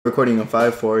Recording in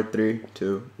 5, 4, 3,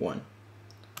 2, 1.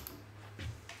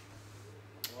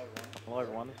 Hello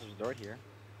everyone, this is Dort here.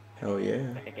 Hell yeah.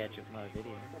 Back at you with another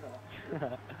video.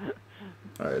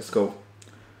 Alright, let's go.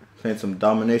 Playing some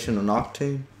domination on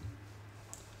Octane.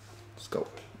 Let's go.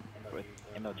 With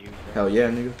MLG. Hell yeah,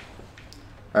 nigga.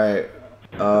 Alright,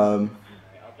 Alright,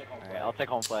 I'll take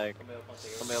home flag.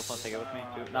 Somebody else want to take it with me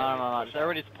too? No. Just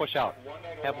everybody just push out.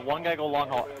 Have one guy go long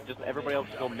haul, just everybody else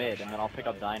go mid, and then I'll pick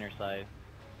up diner side.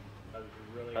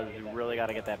 Because you really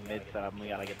gotta get that mid set up, and we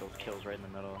gotta get those kills right in the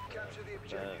middle.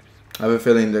 I have a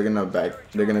feeling they're gonna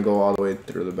go all the way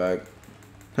through the back.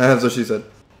 That's what she said.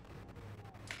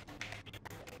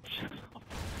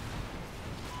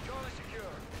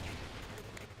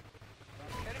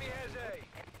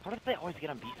 How did they always get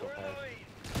on B so fast?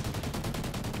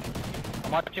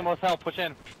 I'm watching most help, push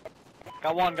in.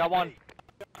 Got one.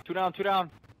 Two down.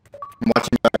 I'm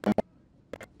watching back.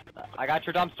 I got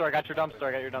your dumpster.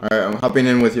 Alright, I'm hopping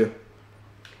in with you.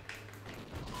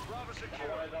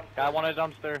 Got one at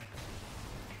dumpster.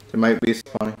 It might be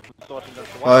spawning.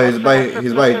 Oh, he's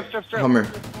by Hummer.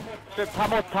 Strip,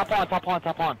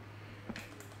 top on.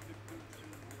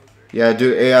 Yeah,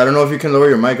 dude, hey, I don't know if you can lower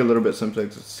your mic a little bit,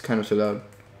 Simplex. It's kind of too loud.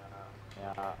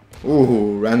 Yeah.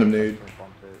 Ooh, random nade.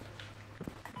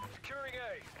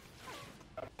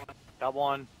 Got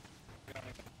one.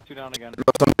 Two down again.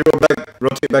 Somebody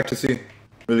rotate back to C.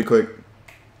 Really quick.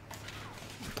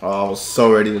 Oh, I was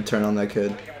so ready to turn on that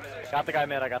kid. Got the guy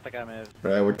mid.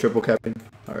 Alright, we're triple capping.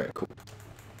 Alright, cool.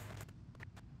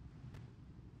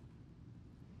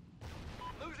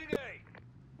 Losing A.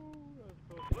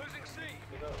 Losing C.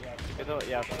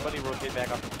 Yeah, somebody rotate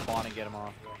back up to spawn and get him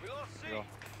off. We lost C. Go.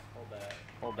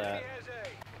 Hold that.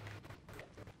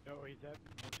 No, he's at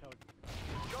motel.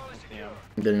 Charlie See him.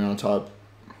 I'm getting on top.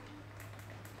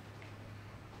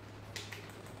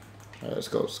 Alright, let's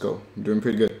go. I'm doing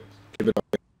pretty good. Keep it up.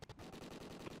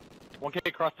 One kid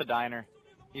across the diner.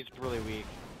 He's really weak.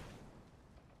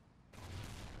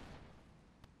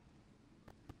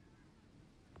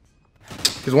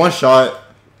 He's one shot.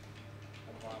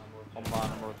 Hold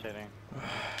on, I'm rotating.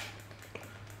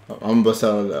 I'm gonna bust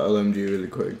out the LMG really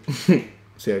quick.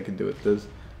 See how I can do with this.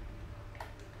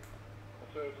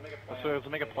 Let's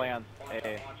make a plan.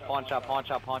 Hey, pawn shop.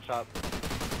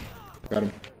 Got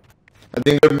him. I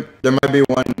think there might be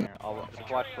one. Here, just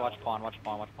watch pawn.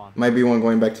 Might be one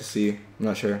going back to C. I'm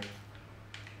not sure.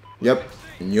 Yep,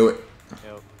 knew it.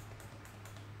 Yep.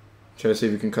 Try to see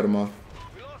if we can cut him off.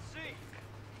 We lost C.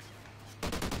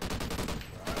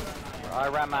 I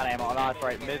ran out of ammo. No, that's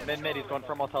right. Mid. He's going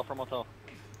for motel.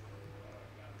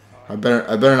 I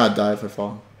better not die if I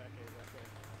fall.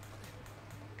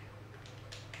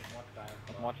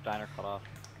 Watch diner cut off.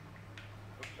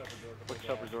 Quick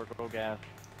shop resort. Go gas.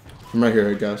 I'm right here,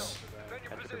 I guess.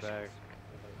 Catch your bag.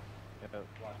 Yep.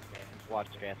 Just watch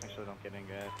gas. Make sure they don't get in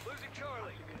gas. Losing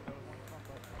Charlie.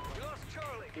 We lost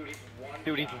Charlie.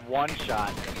 Dude, he's one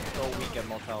shot. He's so weak at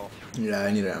motel. Yeah,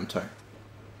 I need it. I'm tired.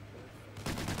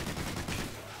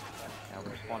 Yeah,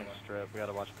 we're spawning strip. We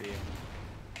gotta watch B.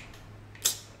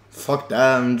 Fuck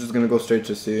that. I'm just gonna go straight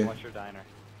to C. Watch your diner.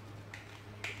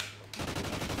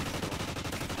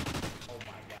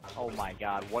 Oh my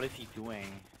god, what is he doing?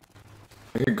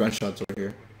 I hear gunshots over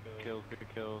here. Kills, good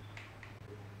kills.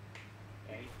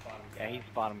 Yeah, he's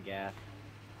bottom gas.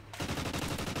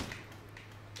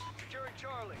 Securing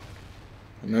Charlie.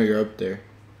 I know you're up there.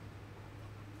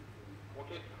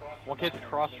 One kid's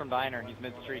across from diner. He's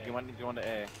mid street. He's going to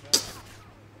A.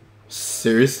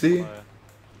 Seriously?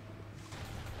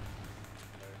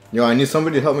 Yo, I need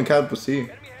somebody to help me cap with C.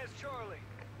 Enemy has Charlie.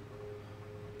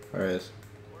 Alright.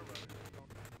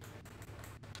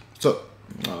 So,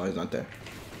 oh, he's not there.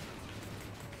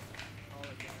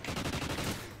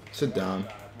 Sit down.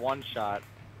 One shot.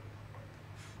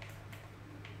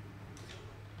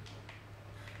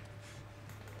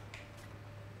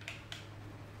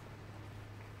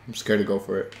 I'm scared to go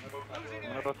for it. I'm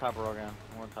gonna go top row again.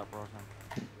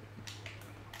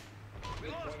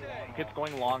 Kid's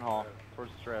going long haul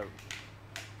towards the strip.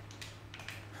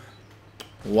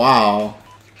 Wow.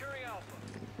 Securing Alpha.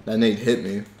 That nade hit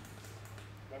me.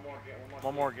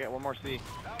 One more C.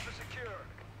 Alpha secure.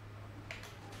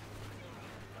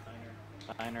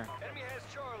 Diner. Enemy has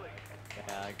Charlie.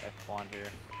 Yeah, I spawned here.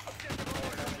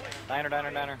 Diner.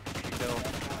 Good kill.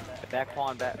 Back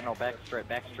pawn, back strip.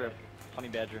 Honey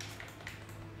badger.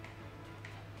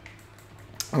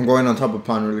 I'm going on top of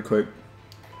pawn really quick.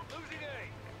 Losing A.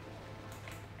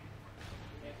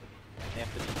 They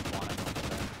have to just spawn it.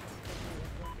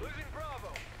 Losing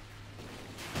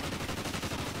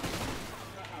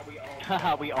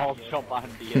Bravo. We all jump on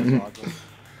B. That's awesome.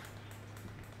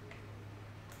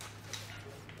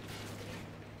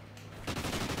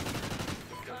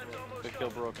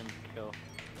 broken kill.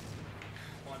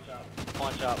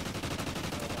 Launch up.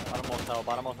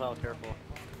 Bottom cell, careful.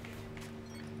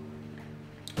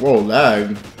 Whoa,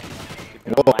 lag.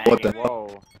 Whoa, what the hell?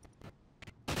 Whoa.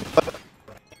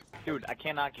 Dude, I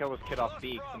cannot kill this kid off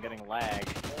B 'cause I'm getting lag.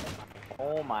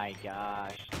 Oh my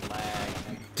gosh, lag.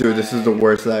 Dude, this is the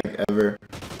worst lag ever.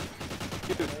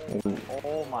 Dude,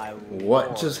 oh my lord.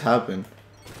 What just happened?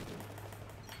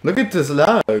 Look at this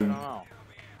lag. I don't know.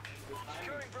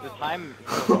 This time is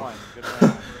still going. Good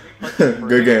round.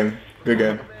 Good game. Good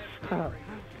game. Good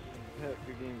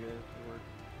game,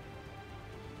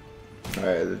 guys.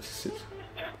 Alright, let's see.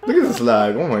 Look at this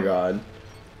lag. Oh my god.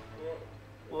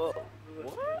 What?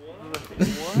 What?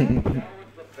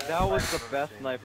 That was the best sniper.